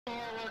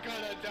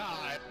gonna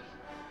die.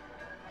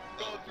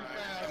 Going too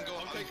fast.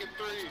 I'm taking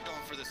 3. I'm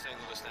going for the St.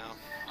 Louis now.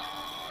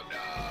 Oh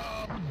no!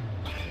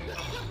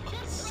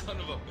 Son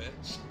of a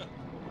bitch.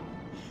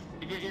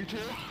 You get your 2?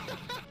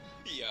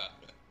 Yeah.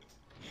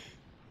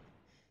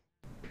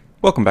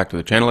 Welcome back to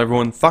the channel,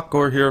 everyone.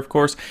 Thotgor here, of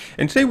course,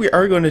 and today we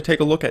are going to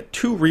take a look at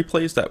 2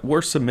 replays that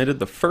were submitted.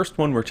 The first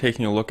one we're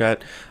taking a look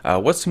at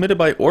was submitted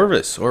by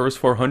Orvis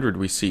 400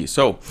 we see.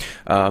 So,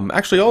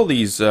 actually all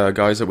these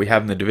guys that we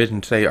have in the division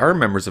today are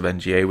members of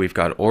NGA. We've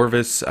got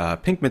Orvis,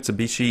 Pink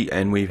Mitsubishi,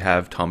 and we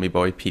have Tommy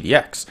Boy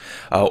PDX.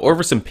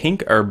 Orvis and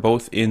Pink are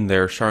both in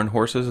their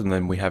Shiny-Horses, and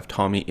then we have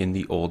Tommy in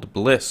the Old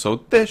Bliss.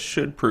 So this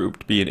should prove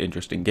to be an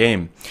interesting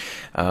game.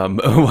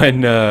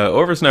 When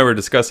Orvis and I were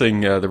discussing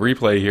the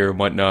replay here and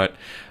whatnot,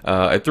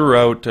 I threw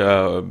out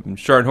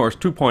Shiny-Horst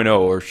 2.0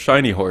 or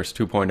Shiny-Horst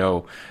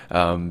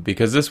 2.0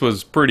 because this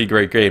was a pretty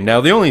great game.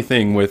 Now, the only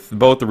thing with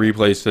both the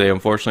replays today,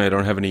 unfortunately, I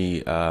don't have any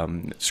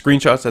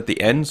screenshots at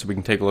the end, so we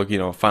can take a look,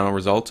 final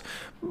results,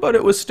 but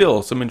it was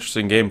still some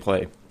interesting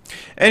gameplay.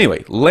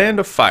 Anyway, Land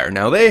of Fire.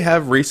 Now, they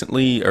have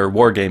recently, or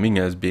Wargaming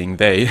as being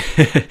they,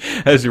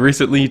 has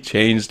recently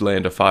changed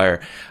Land of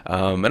Fire.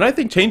 And I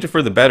think changed it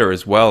for the better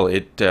as well.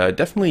 It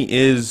definitely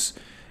is.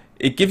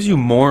 It gives you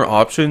more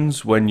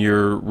options when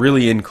you're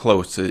really in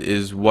close,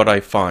 is what I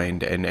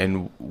find.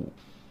 And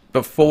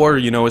before,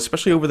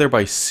 especially over there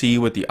by C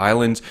with the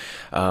islands,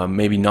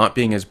 maybe not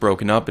being as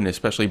broken up, and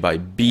especially by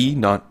B,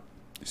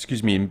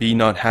 and B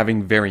not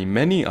having very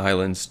many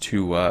islands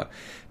to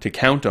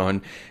count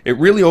on, it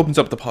really opens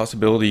up the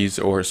possibilities,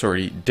 or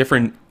sorry,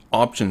 different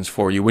options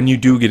for you when you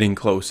do get in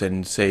close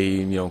and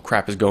say,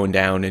 crap is going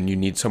down and you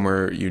need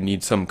somewhere, you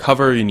need some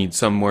cover, you need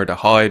somewhere to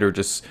hide, or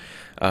just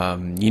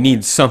you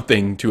need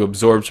something to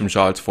absorb some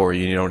shots for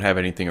you and you don't have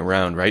anything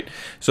around, right?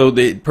 So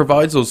it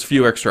provides those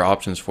few extra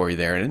options for you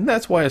there, and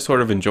that's why I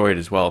sort of enjoy it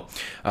as well.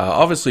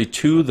 Obviously,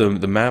 too,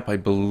 the map, I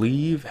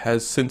believe,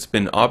 has since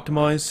been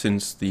optimized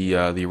since the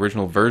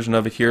original version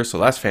of it here, so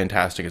that's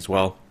fantastic as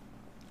well.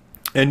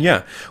 And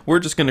yeah, we're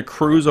just going to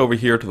cruise over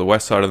here to the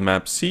west side of the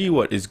map, see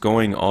what is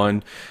going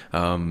on.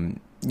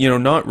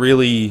 Not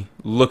really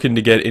looking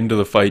to get into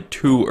the fight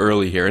too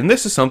early here. And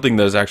this is something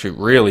that is actually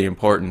really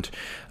important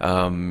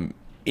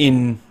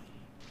in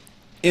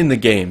the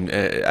game,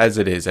 as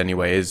it is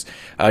anyway, is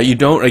you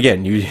don't,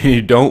 again,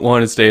 you don't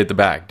want to stay at the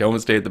back. Don't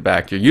stay at the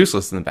back. You're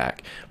useless in the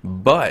back.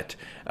 But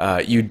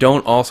you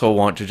don't also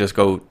want to just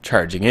go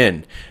charging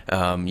in.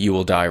 You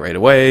will die right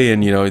away,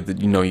 and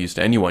no use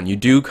to anyone. You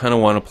do kind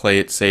of want to play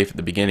it safe at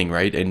the beginning,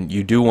 right? And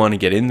you do want to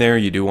get in there.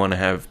 You do want to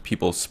have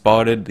people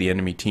spotted. The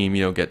enemy team,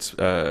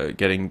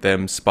 getting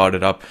them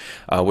spotted up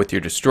with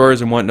your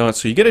destroyers and whatnot.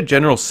 So you get a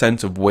general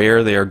sense of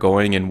where they are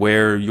going and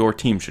where your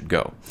team should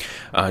go.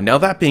 Now,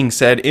 that being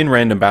said, in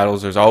random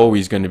battles, there's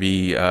always going to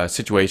be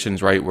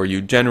situations, right, where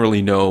you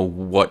generally know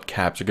what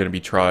caps are going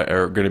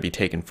to be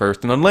taken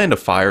first. And on Land of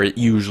Fire, it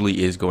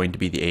usually is going to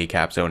be the A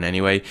cap zone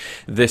anyway.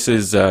 This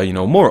is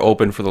more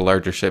open for the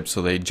larger ships,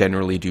 so they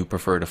generally do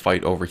prefer to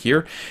fight over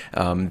here.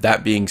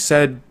 That being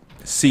said,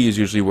 C is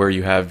usually where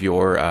you have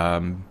your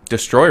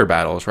destroyer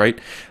battles, right?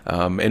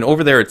 And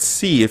over there at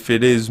C, if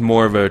it is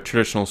more of a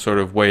traditional sort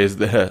of way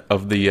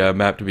of the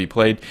map to be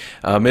played,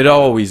 it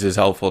always is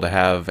helpful to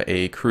have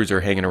a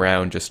cruiser hanging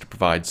around just to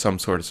provide some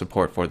sort of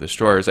support for the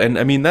destroyers. And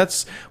I mean,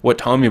 that's what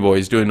Tommy Boy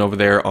is doing over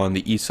there on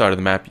the east side of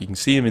the map. You can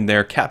see him in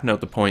there capping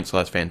out the point, so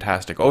that's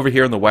fantastic. Over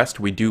here in the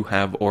west, we do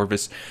have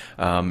Orvis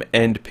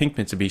and Pink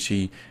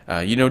Mitsubishi,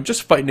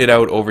 just fighting it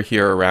out over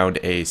here around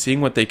A,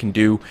 seeing what they can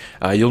do.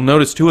 You'll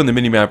notice too on the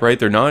minimap, right,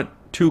 they're not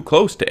too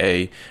close to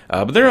A,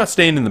 but they're not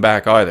staying in the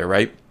back either,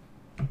 right?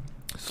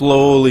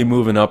 Slowly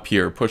moving up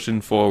here,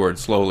 pushing forward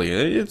slowly.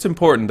 It's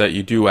important that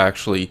you do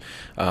actually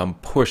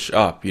push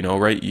up,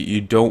 right? You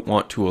don't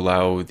want to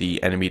allow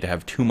the enemy to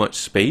have too much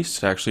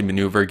space to actually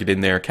maneuver, get in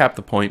there, cap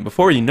the point.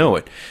 Before you know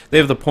it, they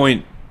have the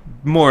point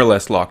more or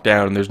less locked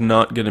down, and there's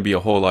not going to be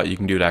a whole lot you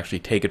can do to actually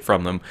take it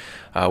from them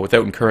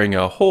without incurring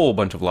a whole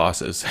bunch of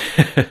losses.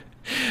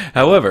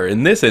 However,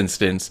 in this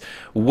instance,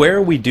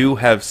 where we do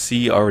have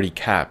C already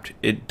capped,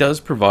 it does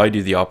provide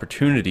you the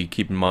opportunity,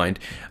 keep in mind,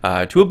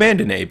 to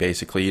abandon A,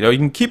 basically. You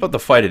can keep up the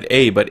fight at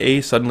A, but A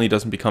suddenly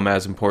doesn't become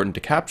as important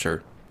to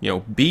capture.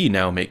 B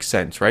now makes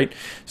sense, right?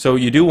 So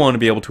you do want to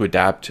be able to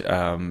adapt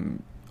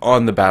on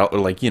the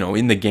battle,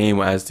 in the game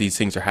as these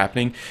things are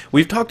happening.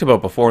 We've talked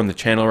about before on the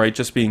channel, right,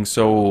 just being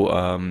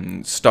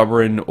so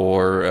stubborn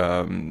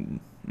or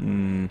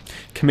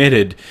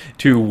committed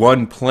to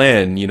one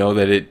plan,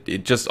 that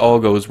it just all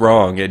goes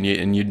wrong,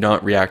 and you're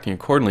not reacting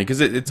accordingly,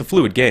 because it's a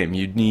fluid game.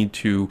 You need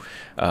to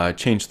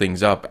change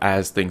things up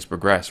as things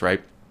progress,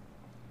 right?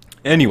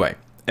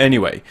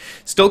 Anyway,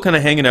 still kind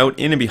of hanging out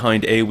in and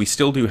behind A. We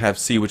still do have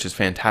C, which is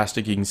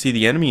fantastic. You can see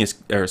the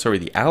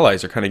the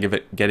allies are kind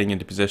of getting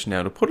into position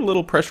now to put a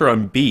little pressure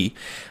on B,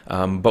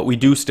 but we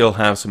do still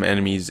have some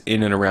enemies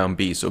in and around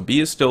B, so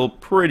B is still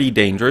pretty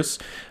dangerous.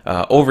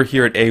 Over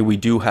here at A, we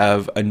do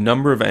have a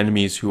number of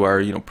enemies who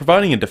are,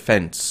 providing a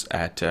defense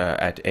at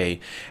A,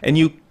 and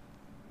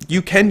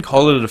you can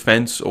call it a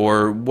defense,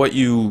 or what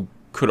you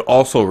could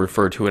also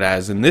refer to it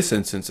as in this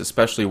instance,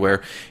 especially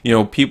where, you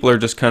know, people are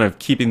just kind of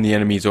keeping the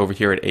enemies over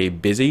here at A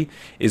busy,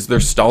 is they're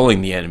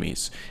stalling the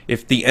enemies.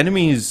 If the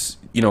enemies,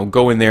 you know,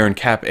 go in there and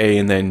cap A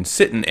and then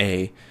sit in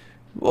A,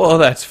 well,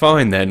 that's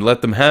fine then.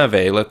 Let them have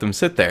A, let them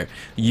sit there.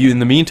 In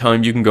the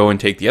meantime, you can go and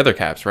take the other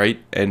caps, right?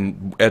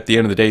 And at the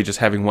end of the day, just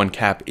having one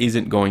cap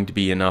isn't going to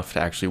be enough to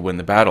actually win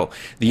the battle.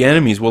 The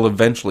enemies will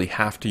eventually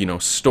have to, you know,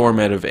 storm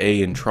out of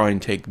A and try and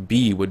take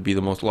B would be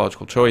the most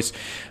logical choice.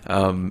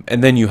 And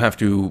then you have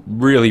to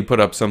really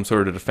put up some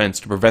sort of defense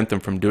to prevent them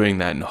from doing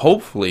that. And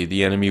hopefully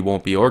the enemy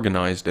won't be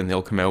organized and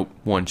they'll come out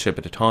one ship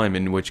at a time,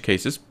 in which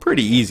case it's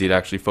pretty easy to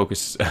actually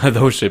focus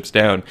those ships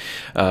down,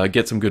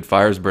 get some good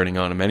fires burning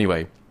on them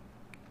anyway.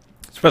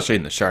 Especially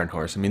in the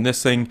Shiny-Horst. I mean,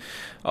 this thing,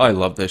 I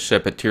love this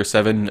ship at tier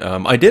 7.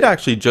 I did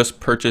actually just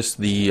purchase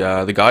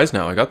the guys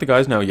now. I got the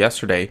guys now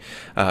yesterday.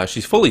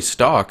 She's fully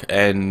stock,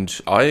 and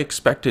I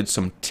expected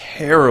some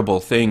terrible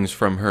things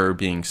from her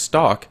being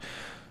stock,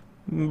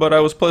 but I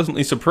was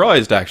pleasantly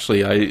surprised,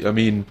 actually. I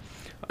mean,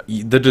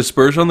 the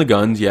dispersion on the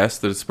guns, yes,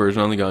 the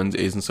dispersion on the guns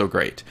isn't so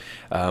great.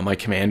 My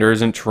commander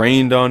isn't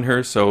trained on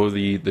her, so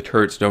the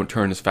turrets don't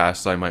turn as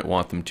fast as I might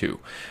want them to.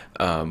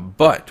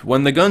 But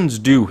when the guns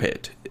do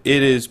hit,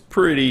 it is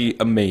pretty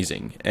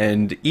amazing.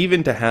 And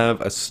even to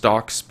have a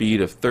stock speed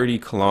of 30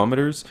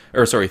 kilometers,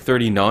 or sorry,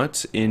 30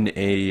 knots in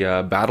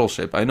a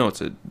battleship, I know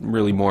it's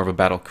really more of a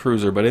battle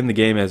cruiser, but in the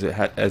game as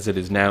it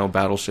is now,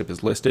 battleship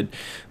is listed.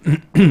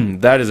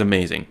 That is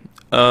amazing.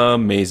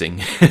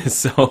 Amazing.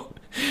 So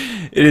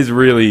it is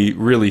really,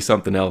 really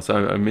something else.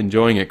 I'm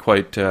enjoying it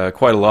quite a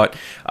lot.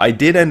 I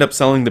did end up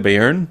selling the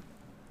Bayern.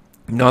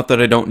 Not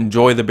that I don't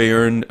enjoy the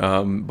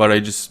Bayern, but I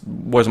just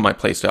wasn't my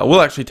playstyle.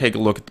 We'll actually take a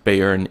look at the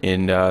Bayern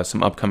in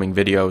some upcoming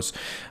videos.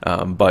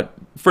 But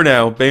for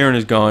now, Bayern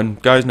is gone.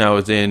 Guys Now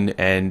is in,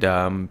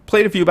 and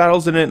played a few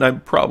battles in it, and I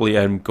probably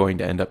am going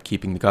to end up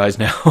keeping the Guys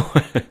Now.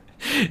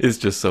 It's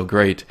just so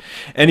great.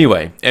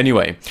 Anyway,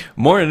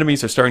 more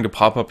enemies are starting to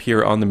pop up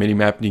here on the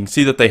minimap, and you can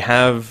see that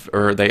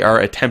they are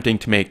attempting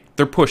to make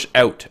their push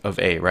out of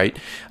A, right?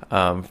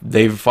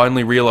 They've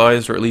finally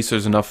realized, or at least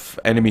there's enough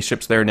enemy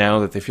ships there now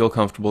that they feel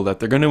comfortable that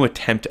they're going to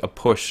attempt a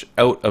push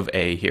out of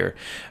A here.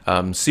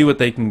 See what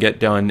they can get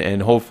done,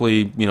 and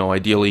hopefully, you know,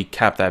 ideally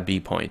cap that B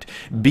point.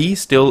 B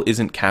still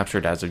isn't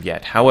captured as of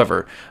yet.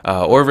 However,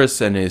 Orvis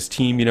and his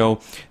team, you know,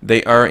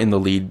 they are in the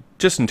lead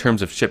just in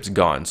terms of ships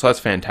gone, so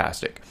that's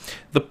fantastic.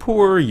 The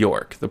poor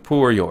York.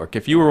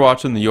 If you were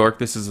watching the York,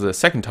 this is the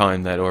second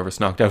time that Orvis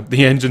knocked out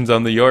the engines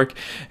on the York,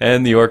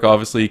 and the York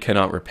obviously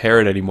cannot repair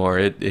it anymore.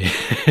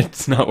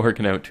 It's not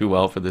working out too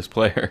well for this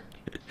player.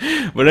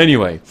 But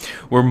anyway,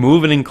 we're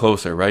moving in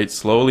closer, right?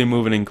 Slowly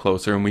moving in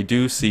closer, and we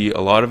do see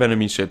a lot of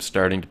enemy ships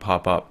starting to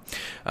pop up.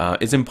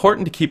 It's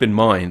important to keep in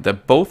mind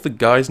that both the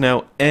Guys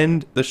Now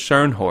and the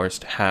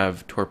Shiny-Horst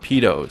have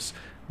torpedoes.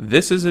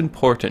 This is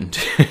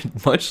important.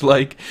 Much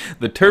like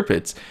the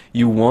Tirpitz,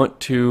 you want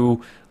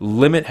to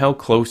limit how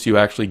close you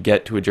actually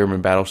get to a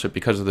German battleship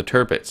because of the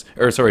Tirpitz,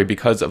 or sorry,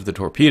 because of the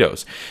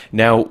torpedoes.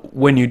 Now,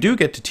 when you do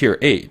get to tier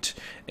 8,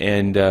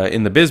 and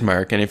in the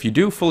Bismarck, and if you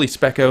do fully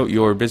spec out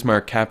your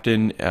Bismarck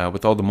captain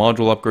with all the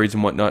module upgrades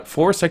and whatnot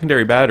for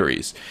secondary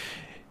batteries,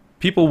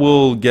 people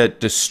will get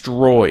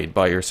destroyed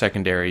by your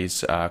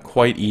secondaries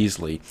quite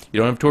easily. You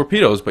don't have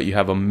torpedoes, but you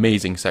have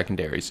amazing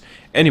secondaries.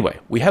 Anyway,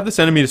 we have this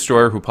enemy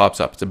destroyer who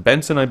pops up. It's a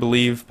Benson, I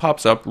believe,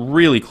 pops up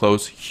really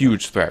close,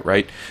 huge threat,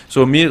 right?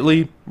 So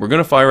immediately, we're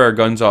going to fire our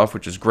guns off,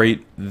 which is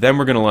great. Then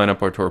we're going to line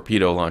up our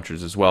torpedo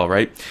launchers as well,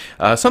 right?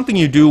 Something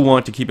you do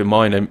want to keep in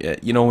mind,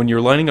 you know, when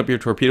you're lining up your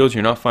torpedoes,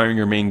 you're not firing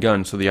your main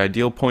gun, so the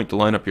ideal point to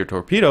line up your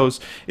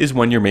torpedoes is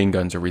when your main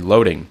guns are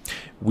reloading.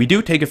 We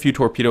do take a few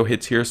torpedo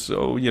hits here,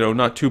 so, you know,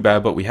 not too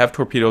bad, but we have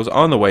torpedoes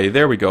on the way.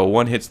 There we go.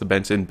 One hits the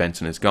Benson,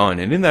 Benson is gone.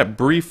 And in that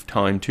brief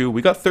time, too,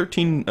 we got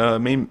 13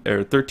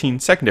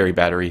 secondary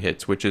battery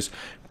hits, which is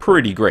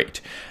pretty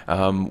great.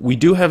 We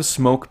do have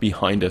smoke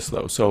behind us,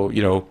 though, so,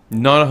 you know,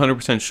 not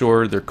 100%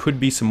 sure. There could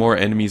be some more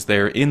enemies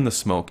there in the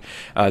smoke.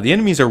 The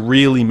enemies are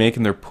really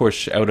making their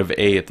push out of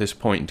A at this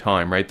point in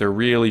time, right? They're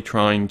really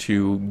trying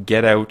to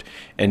get out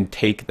and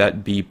take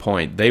that B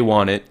point. They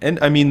want it, and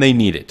I mean, they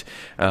need it.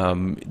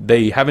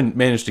 They haven't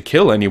managed to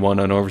kill anyone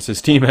on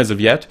Orvis's team as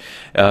of yet,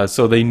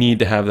 so they need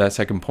to have that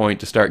second point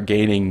to start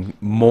gaining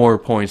more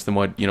points than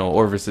what, you know,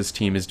 Orvis's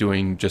team is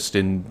doing just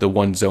in the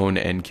one zone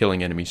and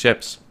killing enemy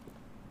ships.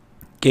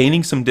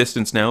 Gaining some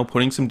distance now,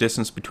 putting some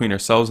distance between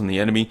ourselves and the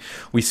enemy.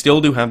 We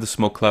still do have the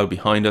smoke cloud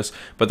behind us,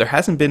 but there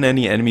hasn't been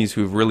any enemies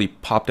who've really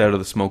popped out of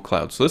the smoke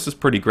cloud, so this is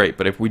pretty great.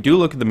 But if we do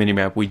look at the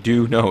minimap, we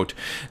do note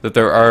that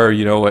there are,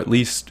 you know, at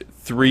least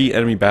 3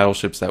 enemy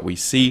battleships that we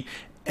see,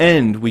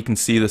 and we can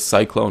see the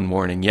cyclone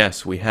warning.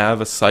 Yes, we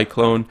have a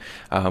cyclone.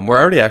 We're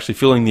already actually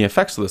feeling the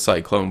effects of the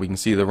cyclone. We can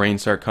see the rain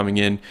start coming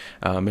in,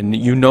 and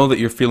you know that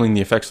you're feeling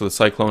the effects of the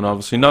cyclone,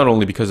 obviously, not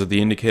only because of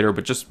the indicator,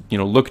 but just, you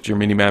know, look at your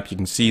minimap. You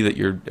can see that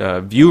your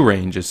view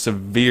range is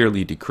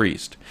severely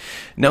decreased.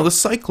 Now, the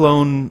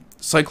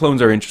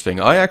cyclones are interesting.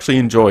 I actually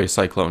enjoy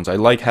cyclones. I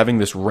like having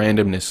this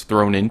randomness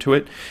thrown into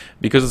it,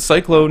 because the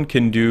cyclone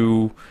can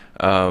do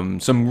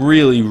some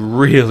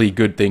really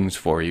good things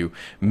for you.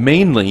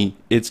 Mainly,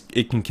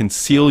 it can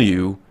conceal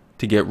you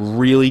to get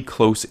really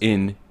close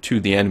in to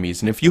the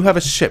enemies. And if you have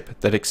a ship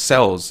that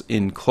excels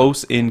in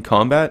close-in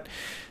combat,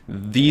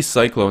 these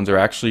cyclones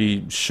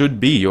should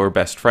be your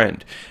best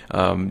friend.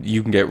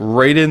 You can get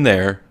right in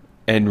there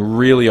and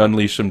really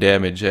unleash some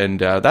damage, and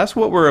that's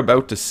what we're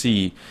about to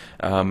see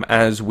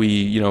as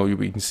we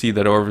can see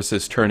that Orvis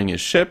is turning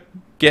his ship,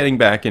 getting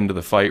back into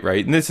the fight,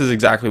 right? And this is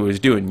exactly what he's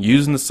doing,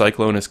 using the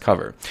cyclone as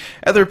cover.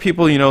 Other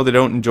people, they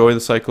don't enjoy the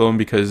cyclone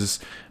because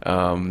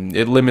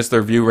it limits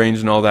their view range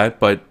and all that,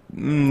 but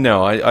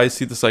no, I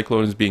see the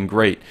cyclone as being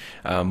great,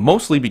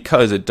 mostly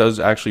because it does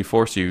actually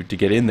force you to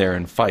get in there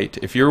and fight.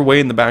 If you're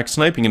way in the back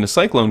sniping and a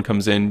cyclone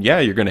comes in, yeah,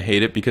 you're going to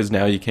hate it because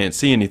now you can't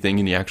see anything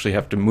and you actually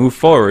have to move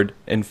forward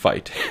and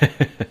fight.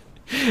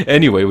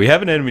 Anyway, we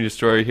have an enemy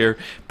destroyer here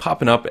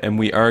popping up, and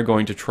we are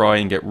going to try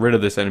and get rid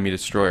of this enemy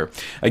destroyer.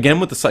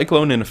 Again, with the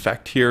cyclone in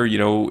effect here,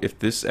 if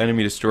this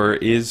enemy destroyer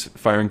is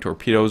firing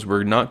torpedoes,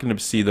 we're not going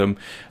to see them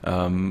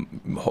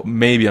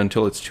maybe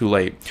until it's too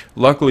late.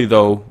 Luckily,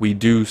 though, we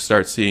do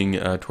start seeing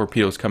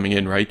torpedoes coming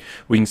in, right?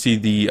 We can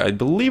see I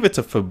believe it's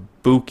a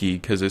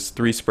Fubuki, because it's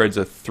 3 spreads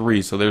of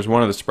 3, so there's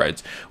one of the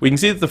spreads. We can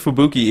see that the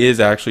Fubuki is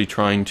actually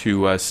trying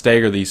to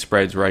stagger these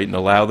spreads, right, and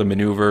allow the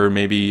maneuver,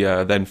 maybe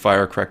then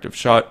fire a corrective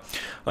shot.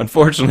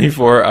 Unfortunately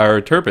for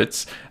our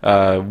Tirpitz,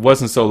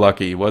 wasn't so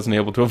lucky. Wasn't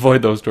able to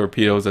avoid those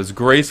torpedoes as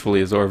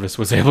gracefully as Orvis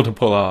was able to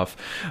pull off.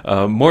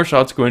 More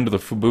shots go into the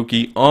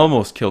Fubuki,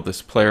 almost killed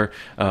this player.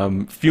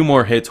 Few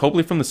more hits,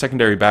 hopefully from the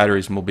secondary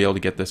batteries, and we'll be able to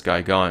get this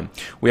guy gone.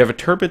 We have a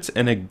Tirpitz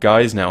and a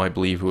Guys now, I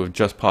believe, who have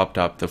just popped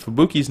up. The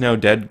Fubuki's now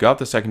dead, got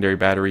the secondary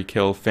battery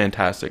kill,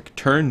 fantastic.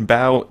 Turn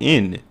bow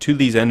in to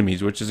these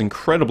enemies, which is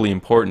incredibly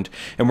important,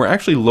 and we're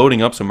actually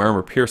loading up some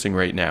armor piercing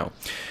right now.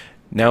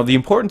 Now, the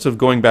importance of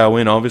going bow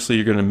in, obviously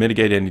you're going to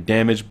mitigate any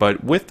damage,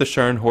 but with the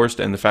Shiny-Horst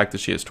and the fact that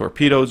she has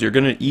torpedoes, you're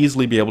going to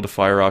easily be able to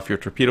fire off your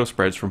torpedo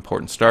spreads from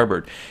port and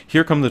starboard.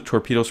 Here come the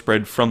torpedo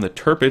spread from the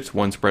Tirpitz,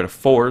 1 spread of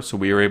 4, so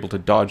we are able to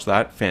dodge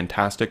that,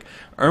 fantastic.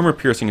 Armor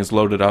piercing is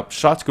loaded up,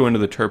 shots go into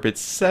the Tirpitz,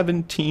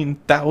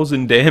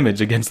 17,000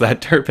 damage against that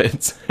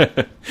Tirpitz.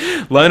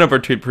 Line up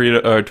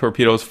our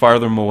torpedoes, fire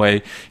them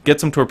away, get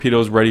some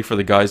torpedoes ready for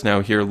the Guys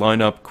now here,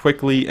 line up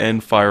quickly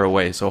and fire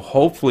away. So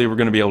hopefully we're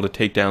going to be able to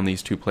take down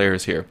these 2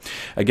 players here.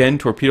 Again,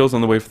 torpedoes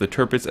on the way for the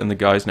Tirpitz and the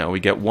Guys now.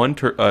 We get 1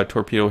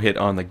 torpedo hit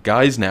on the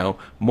Guys now,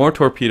 more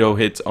torpedo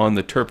hits on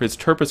the Tirpitz.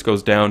 Tirpitz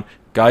goes down,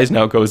 Guys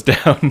now goes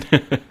down.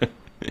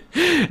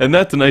 And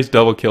that's a nice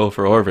double kill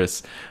for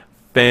Orvis.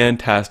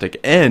 Fantastic.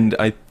 And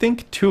I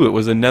think too it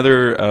was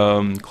another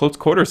close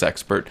quarters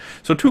expert,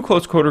 so 2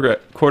 close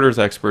quarters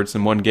experts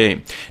in 1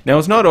 game. Now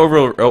it's not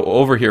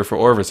over here for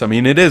Orvis. I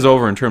mean, it is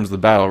over in terms of the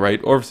battle, right?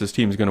 Orvis's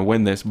team is going to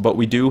win this, but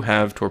we do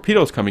have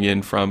torpedoes coming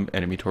in from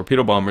enemy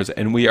torpedo bombers,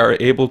 and we are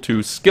able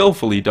to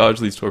skillfully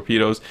dodge these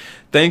torpedoes,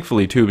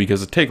 thankfully too,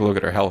 because take a look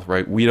at our health,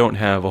 right? We don't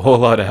have a whole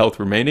lot of health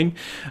remaining,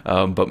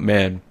 but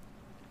man,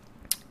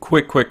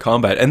 quick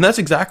combat, and that's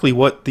exactly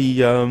what the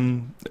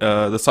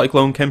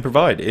cyclone can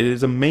provide. It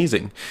is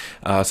amazing.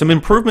 Some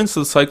improvements to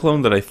the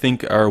cyclone that I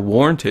think are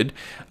warranted,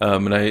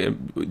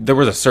 and there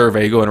was a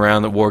survey going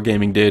around that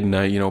Wargaming did,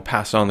 and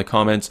passed on the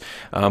comments,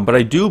 but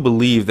I do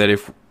believe that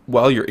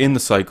while you're in the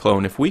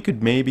cyclone, if we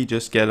could maybe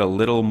just get a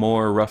little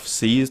more rough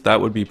seas, that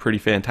would be pretty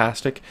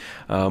fantastic.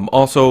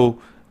 Also,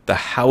 the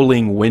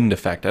howling wind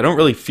effect. I don't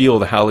really feel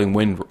the howling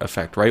wind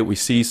effect, right? We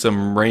see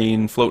some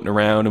rain floating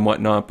around and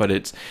whatnot, but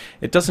it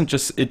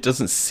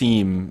doesn't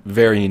seem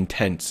very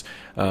intense.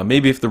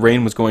 Maybe if the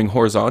rain was going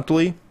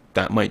horizontally,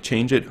 that might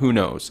change it, who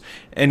knows.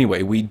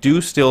 Anyway, we do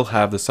still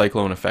have the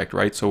cyclone effect,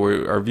 right? So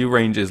our view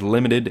range is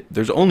limited.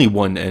 There's only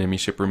 1 enemy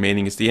ship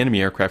remaining. It's the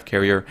enemy aircraft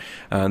carrier.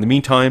 In the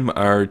meantime,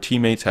 our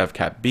teammates have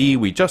capped B.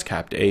 We just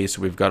capped A,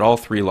 so we've got all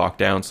 3 locked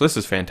down. So this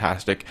is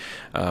fantastic.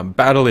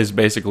 Battle is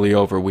basically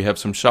over. We have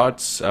some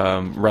shots.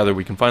 Rather,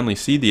 we can finally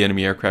see the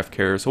enemy aircraft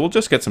carrier. So we'll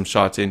just get some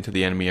shots into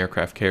the enemy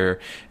aircraft carrier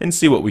and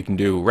see what we can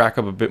do. Rack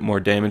up a bit more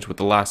damage with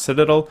the last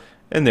citadel.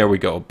 And there we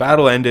go.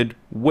 Battle ended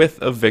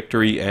with a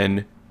victory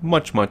and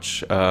much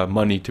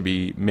money to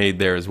be made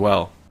there as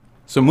well.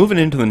 So moving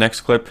into the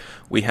next clip,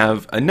 we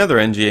have another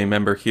NGA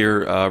member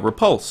here,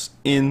 Repulse,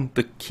 in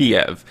the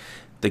Kiev.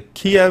 The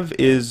Kiev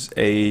is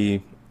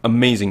a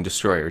amazing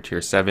destroyer,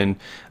 tier 7.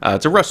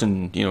 It's a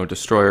Russian,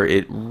 destroyer.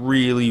 It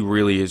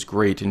really is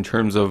great in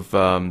terms of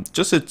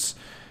just its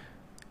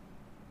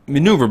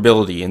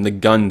maneuverability, and the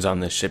guns on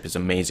this ship is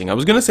amazing. I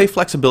was going to say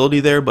flexibility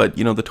there, but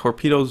the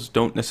torpedoes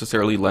don't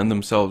necessarily lend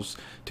themselves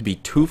to be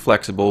too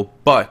flexible,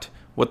 but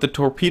what the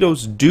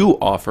torpedoes do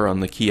offer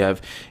on the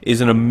Kiev is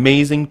an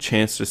amazing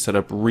chance to set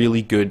up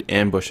really good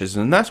ambushes,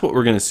 and that's what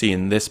we're going to see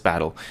in this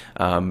battle.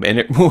 And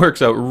it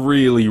works out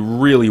really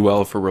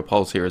well for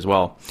Repulse here as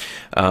well.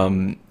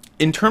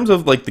 In terms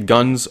of like the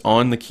guns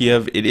on the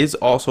Kiev, it is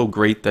also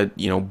great that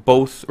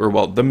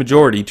the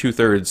majority,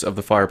 2/3 of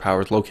the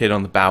firepower is located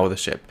on the bow of the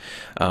ship.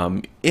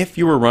 If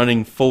you were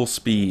running full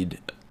speed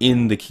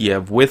in the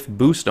Kiev with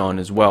boost on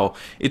as well,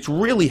 it's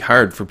really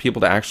hard for people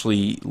to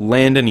actually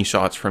land any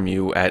shots from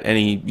you at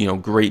any,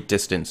 great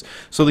distance.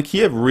 So the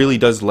Kiev really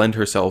does lend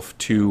herself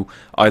to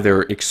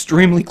either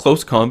extremely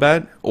close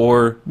combat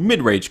or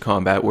mid-range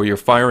combat, where you're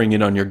firing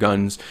in on your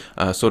guns,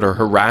 sort of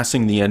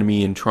harassing the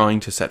enemy and trying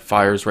to set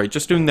fires, right?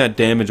 Just doing that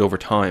damage over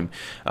time.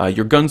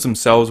 Your guns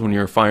themselves, when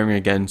you're firing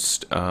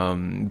against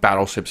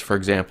battleships, for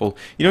example,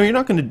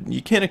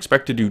 you can't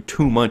expect to do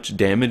too much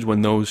damage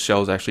when those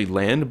shells actually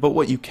land, but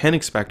what you can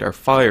expect are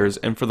fires,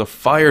 and for the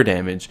fire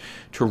damage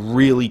to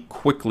really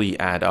quickly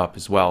add up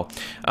as well.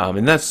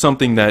 And that's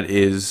something that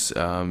is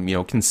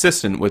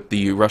consistent with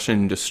the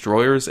Russian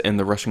destroyers and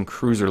the Russian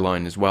cruiser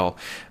line as well.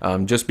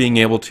 Just being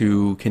able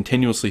to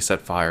continuously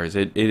set fires,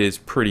 it is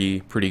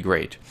pretty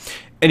great.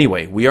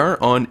 Anyway, we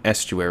are on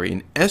Estuary,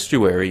 and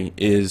Estuary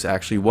is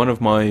actually one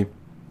of my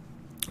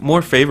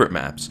more favorite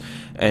maps,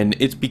 and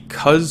it's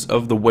because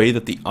of the way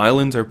that the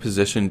islands are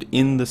positioned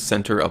in the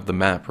center of the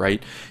map,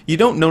 right? You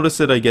don't notice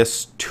it, I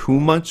guess, too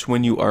much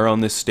when you are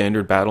on this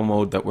standard battle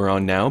mode that we're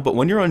on now, but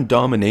when you're on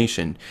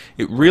domination,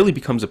 it really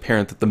becomes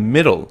apparent that the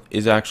middle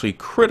is actually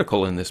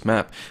critical in this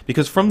map,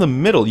 because from the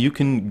middle you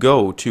can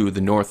go to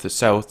the north, the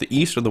south, the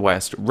east, or the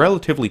west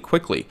relatively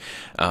quickly.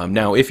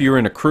 Now, if you're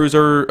in a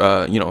cruiser,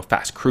 a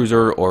fast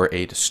cruiser or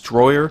a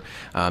destroyer,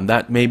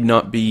 that may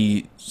not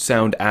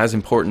sound as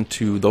important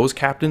to those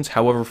captains.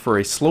 However, for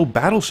a slow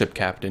battleship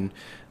captain,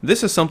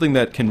 this is something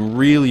that can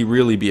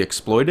really be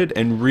exploited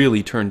and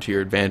really turn to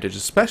your advantage,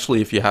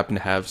 especially if you happen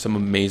to have some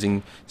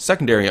amazing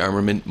secondary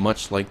armament,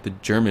 much like the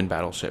German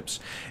battleships.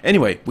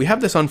 Anyway, we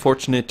have this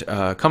unfortunate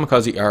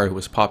kamikaze R who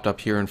was popped up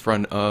here in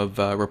front of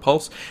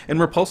Repulse, and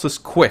Repulse is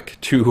quick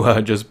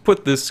to just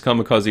put this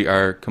kamikaze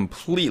R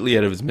completely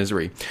out of his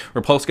misery.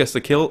 Repulse gets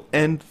the kill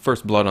and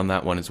first blood on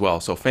that one as well,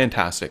 so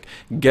fantastic.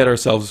 Get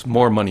ourselves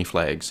more money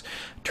flags.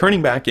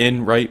 Turning back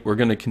in, right, we're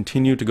going to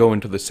continue to go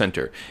into the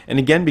center. And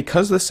again,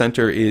 because the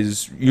center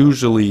is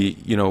usually,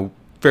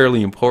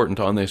 fairly important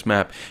on this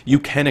map, you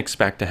can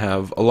expect to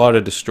have a lot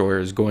of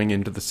destroyers going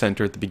into the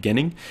center at the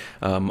beginning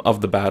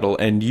of the battle,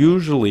 and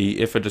usually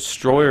if a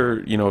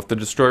destroyer, if the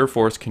destroyer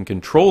force can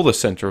control the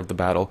center of the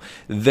battle,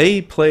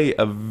 they play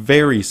a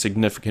very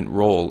significant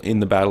role in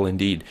the battle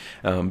indeed,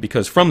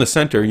 because from the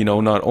center,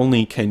 not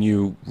only can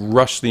you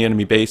rush the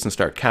enemy base and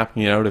start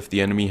capping it out if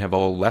the enemy have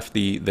all left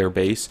their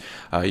base,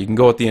 you can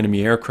go at the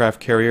enemy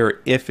aircraft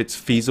carrier if it's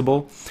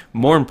feasible.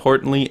 More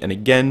importantly, and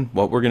again,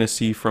 what we're going to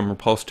see from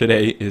Repulse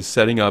today is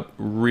setting up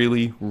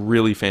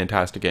really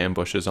fantastic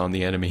ambushes on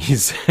the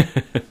enemies.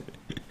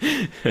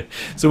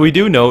 So we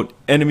do note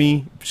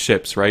enemy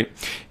ships, right?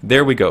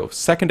 There we go.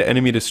 Second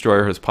enemy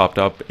destroyer has popped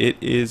up. It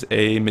is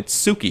a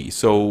Mitsuki,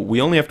 so we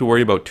only have to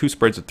worry about 2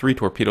 spreads of 3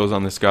 torpedoes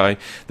on this guy.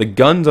 The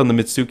guns on the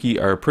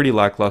Mitsuki are pretty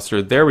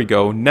lackluster. There we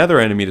go. Another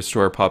enemy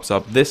destroyer pops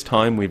up. This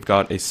time we've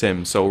got a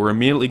sim, so we're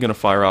immediately going to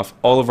fire off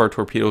all of our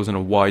torpedoes in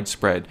a wide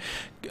spread.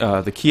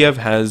 The Kiev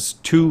has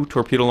 2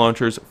 torpedo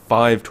launchers,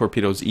 5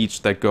 torpedoes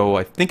each that go,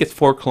 I think it's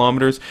 4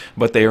 kilometers,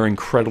 but they are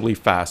incredibly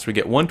fast. We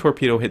get 1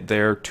 torpedo hit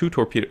there,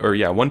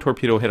 1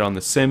 torpedo hit on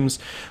the Sims.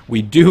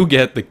 We do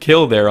get the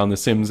kill there on the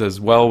Sims as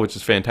well, which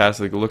is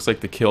fantastic. It looks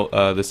like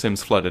the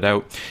Sims flooded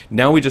out.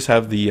 Now we just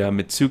have the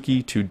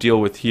Mitsuki to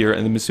deal with here,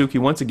 and the Mitsuki,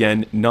 once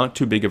again, not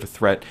too big of a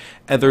threat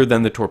other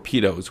than the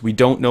torpedoes. We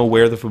don't know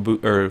where the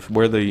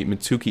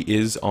Mitsuki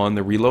is on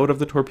the reload of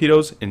the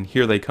torpedoes, and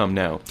here they come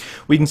now.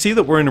 We can see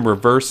that we're in a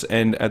reverse,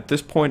 and at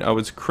this point I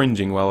was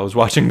cringing while I was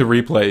watching the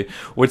replay.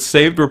 What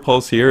saved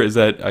Repulse here is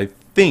that I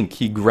think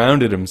he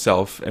grounded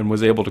himself and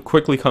was able to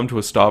quickly come to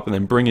a stop and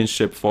then bring his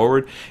ship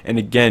forward, and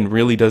again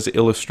really does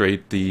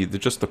illustrate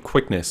just the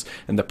quickness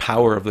and the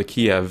power of the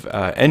Kiev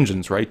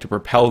engines, right, to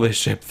propel this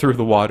ship through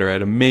the water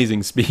at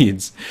amazing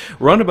speeds.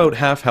 We're on about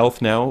half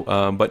health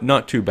now, but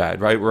not too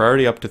bad, right? We're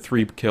already up to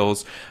 3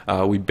 kills.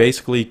 We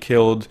basically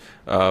killed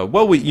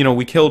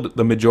we killed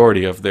the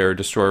majority of their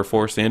destroyer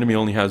force. The enemy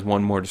only has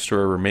 1 more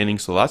destroyer remaining,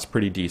 so that's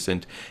pretty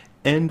decent.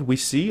 And we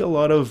see a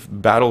lot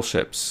of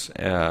battleships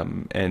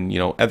and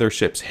other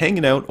ships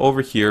hanging out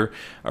over here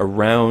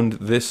around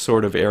this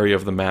sort of area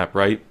of the map,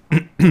 right?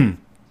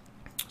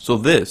 So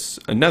this,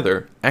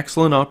 another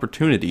excellent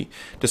opportunity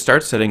to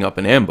start setting up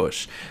an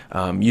ambush.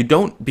 You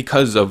don't,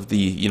 because of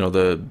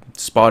the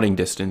spotting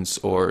distance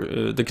or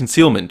the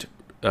concealment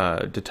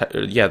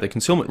the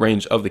concealment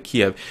range of the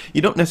Kiev,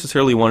 you don't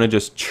necessarily want to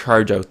just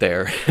charge out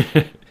there.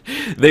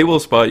 They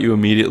will spot you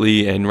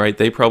immediately, and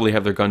they probably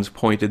have their guns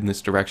pointed in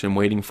this direction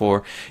waiting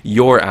for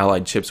your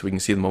allied ships. We can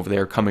see them over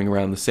there coming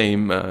around the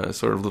same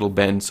sort of little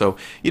bend, so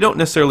you don't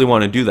necessarily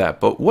want to do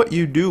that. But what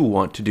you do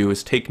want to do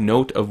is take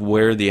note of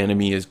where the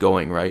enemy is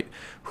going, right?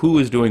 Who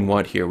is doing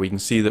what here? We can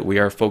see that we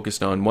are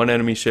focused on 1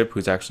 enemy ship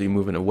who's actually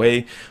moving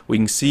away. We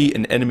can see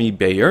an enemy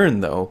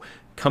Bayern, though,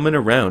 coming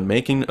around,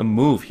 making a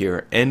move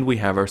here, and we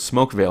have our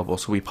smoke available.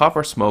 So we pop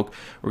our smoke,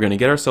 we're going to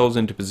get ourselves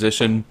into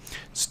position,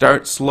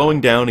 start slowing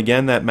down.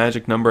 Again, that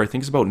magic number, I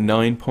think, is about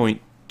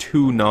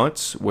 9.2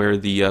 knots, where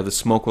the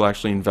smoke will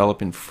actually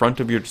envelop in front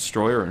of your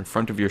destroyer, or in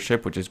front of your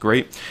ship, which is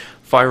great.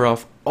 Fire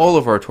off all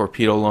of our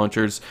torpedo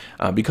launchers.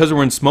 Because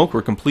we're in smoke,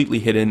 we're completely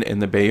hidden,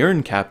 and the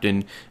Bayern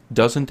captain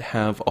doesn't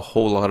have a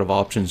whole lot of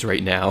options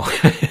right now.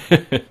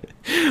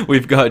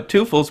 We've got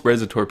 2 full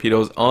spreads of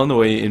torpedoes on the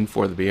way in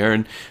for the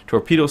Bayern.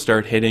 Torpedoes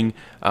start hitting.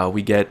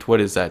 We get,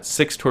 what is that,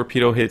 6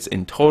 torpedo hits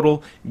in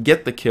total.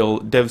 Get the kill,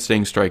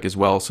 devastating strike as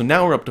well. So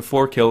now we're up to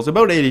 4 kills,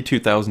 about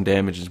 82,000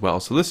 damage as well.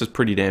 So this is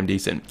pretty damn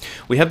decent.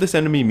 We have this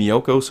enemy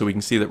Miyoko, so we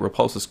can see that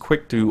Repulse is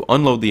quick to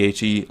unload the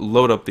HE,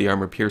 load up the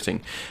armor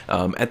piercing.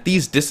 At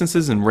these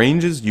distances and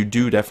ranges, you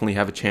do definitely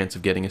have a chance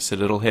of getting a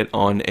Citadel hit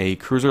on a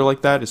cruiser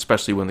like that,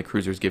 especially when the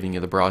cruiser is giving you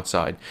the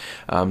broadside.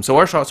 So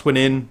our shots went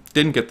in,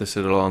 didn't get the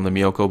Citadel on the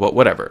Miyoko, but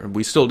whatever.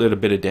 We still did a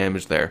bit of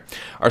damage there.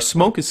 Our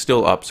smoke is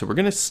still up, so we're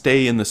going to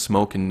stay in the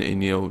smoke and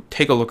you know,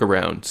 take a look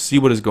around, see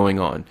what is going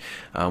on.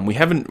 We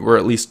haven't, or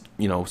at least,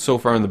 you know, so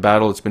far in the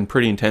battle, it's been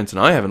pretty intense,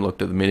 and I haven't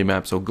looked at the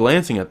minimap, so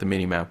glancing at the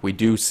minimap, we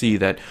do see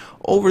that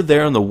over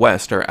there on the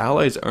west, our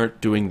allies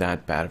aren't doing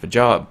that bad of a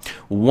job.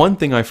 One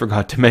thing I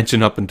forgot to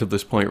mention up until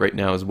this point right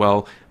now as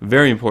well,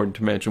 very important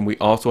to mention, we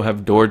also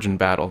have Dorge in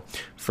battle.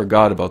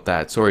 Forgot about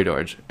that. Sorry,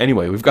 Dorge.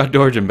 Anyway, we've got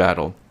Dorge in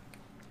battle.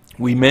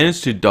 We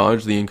managed to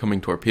dodge the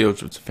incoming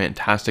torpedoes, which was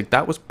fantastic.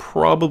 That was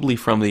probably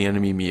from the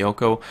enemy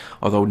Miyoko,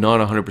 although not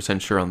 100%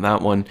 sure on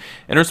that one.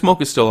 And our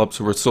smoke is still up,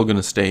 so we're still going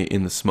to stay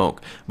in the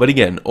smoke. But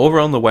again, over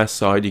on the west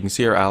side, you can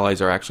see our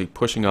allies are actually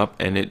pushing up,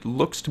 and it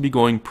looks to be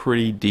going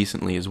pretty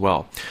decently as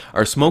well.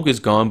 Our smoke is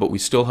gone, but we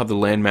still have the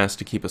landmass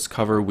to keep us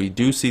covered. We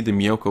do see the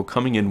Miyoko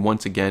coming in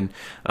once again.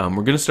 We're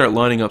going to start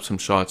lining up some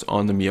shots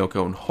on the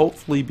Miyoko and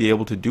hopefully be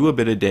able to do a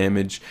bit of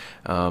damage,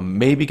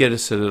 maybe get a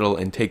Citadel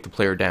and take the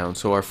player down.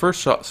 So our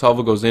first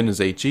salvo goes in as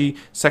HE,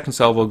 second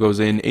salvo goes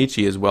in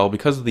HE as well.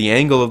 Because of the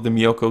angle of the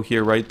Miyoko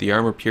here, right, the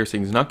armor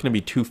piercing is not going to be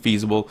too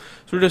feasible,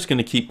 so we're just going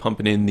to keep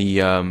pumping in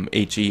the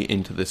HE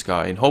into this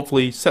guy and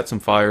hopefully set some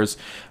fires.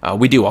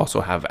 We do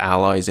also have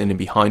allies in and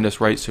behind us,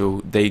 right,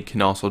 so they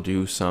can also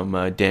do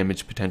some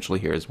damage potentially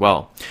here as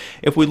well.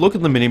 If we look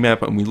at the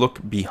minimap and we look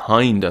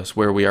behind us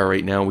where we are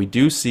right now, we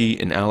do see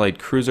an allied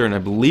cruiser, and I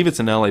believe it's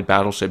an allied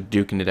battleship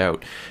duking it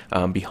out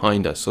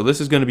behind us. So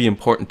this is going to be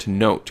important to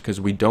note because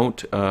we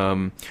don't,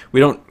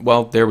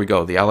 well, there we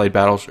go. The allied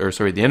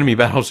the enemy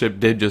battleship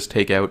did just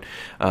take out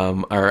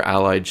our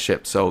allied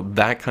ship, so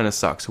that kind of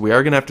sucks. We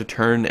are going to have to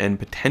turn and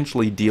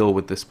potentially deal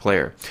with this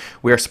player.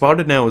 We are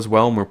spotted now as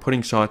well, and we're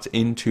putting shots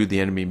into the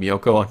enemy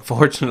Miyoko.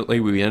 Unfortunately,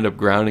 we end up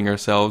grounding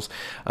ourselves,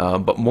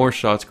 but more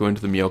shots go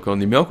into the Miyoko,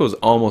 and the Miyoko is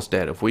almost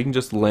dead. If we can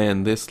just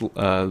land this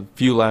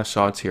few last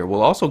shots here,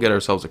 we'll also get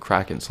ourselves a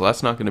Kraken, so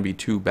that's not going to be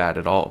too bad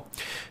at all.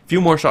 Few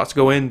more shots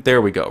go in,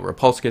 there we go.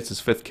 Repulse gets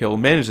his 5th kill,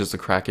 manages the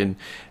Kraken,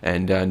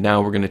 and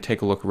now we're going to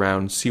take a look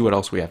around, see what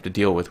else we have to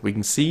deal with. We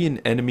can see an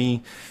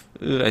enemy,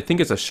 I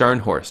think it's a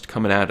Shiny-Horst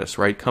coming at us,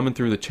 right? Coming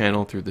through the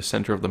channel, through the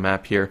center of the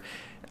map here.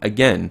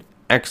 Again,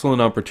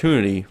 excellent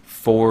opportunity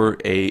for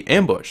a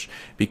ambush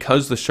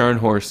because the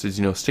Shiny-Horst is,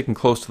 you know, sticking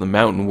close to the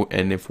mountain,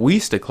 and if we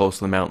stick close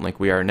to the mountain like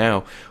we are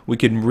now, we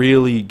can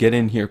really get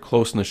in here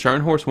close, and the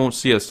Shiny-Horst won't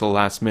see us till the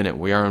last minute.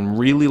 We are on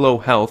really low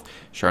health.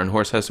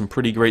 Shiny-Horst has some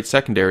pretty great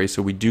secondaries,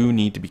 so we do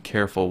need to be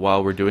careful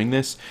while we're doing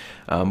this.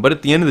 But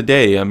at the end of the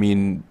day, I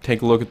mean,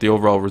 take a look at the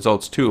overall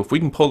results too. If we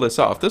can pull this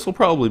off, this will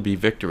probably be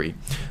victory.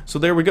 So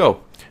there we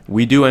go.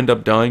 We do end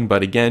up dying,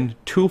 but again,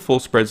 2 full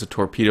spreads of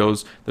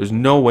torpedoes. There's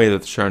no way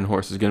that the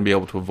Shiny-Horst is going to be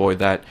able to avoid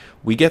that.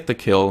 We get the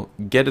kill,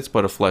 get its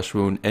but a flesh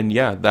wound, and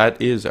yeah,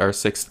 that is our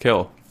 6th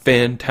kill.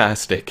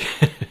 Fantastic.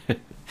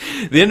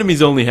 The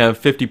enemies only have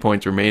 50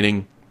 points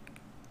remaining,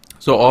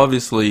 so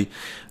obviously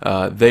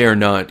they are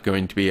not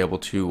going to be able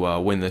to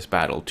win this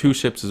battle. 2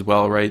 ships as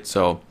well, right?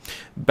 So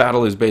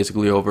battle is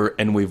basically over,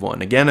 and we've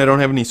won. Again, I don't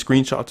have any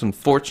screenshots,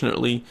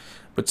 unfortunately,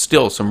 but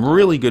still, some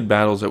really good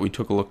battles that we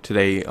took a look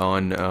today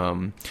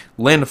on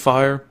Land of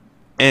Fire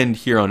and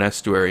here on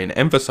Estuary, and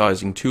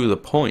emphasizing to the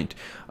point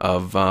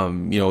of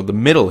you know, the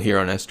middle here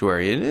on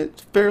Estuary, and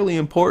it's fairly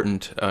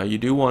important. You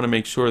do want to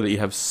make sure that you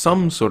have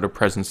some sort of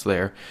presence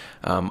there,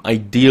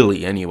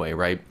 ideally anyway,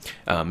 right?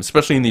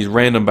 Especially in these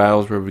random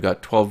battles where we've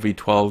got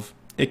 12v12,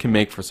 it can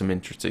make for some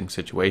interesting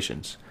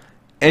situations.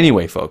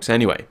 Anyway, folks,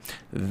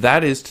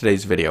 that is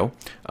today's video.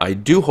 I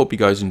do hope you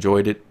guys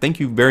enjoyed it. Thank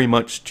you very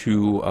much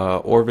to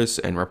Orvis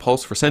and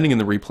Repulse for sending in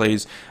the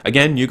replays.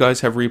 Again, you guys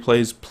have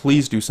replays.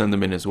 Please do send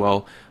them in as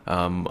well.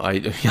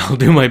 I'll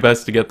do my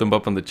best to get them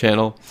up on the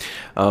channel.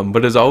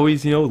 But as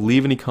always, you know,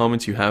 leave any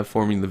comments you have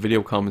for me in the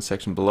video comment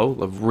section below.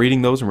 Love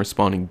reading those and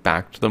responding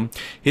back to them.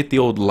 Hit the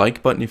old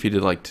like button if you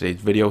did like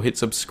today's video. Hit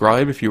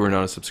subscribe if you were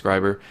not a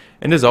subscriber.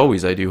 And as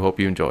always, I do hope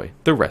you enjoy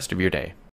the rest of your day.